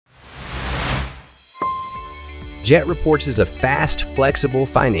Jet Reports is a fast, flexible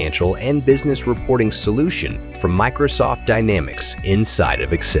financial and business reporting solution from Microsoft Dynamics inside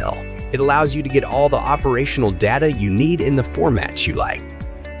of Excel. It allows you to get all the operational data you need in the formats you like.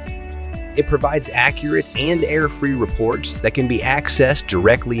 It provides accurate and error-free reports that can be accessed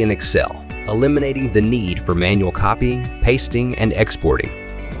directly in Excel, eliminating the need for manual copying, pasting, and exporting.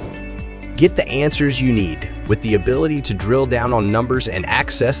 Get the answers you need with the ability to drill down on numbers and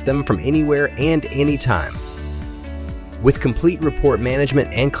access them from anywhere and anytime. With complete report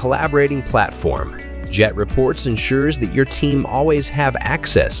management and collaborating platform, Jet Reports ensures that your team always have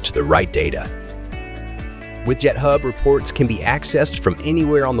access to the right data. With Jet Hub, reports can be accessed from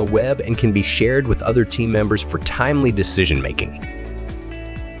anywhere on the web and can be shared with other team members for timely decision-making.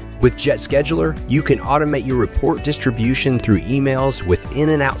 With Jet Scheduler, you can automate your report distribution through emails within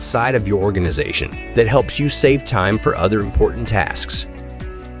and outside of your organization that helps you save time for other important tasks.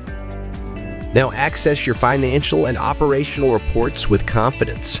 Now access your financial and operational reports with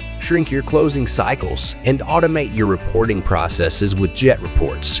confidence, shrink your closing cycles, and automate your reporting processes with Jet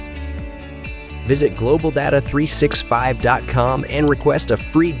Reports. Visit globaldata365.com and request a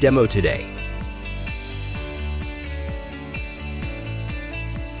free demo today.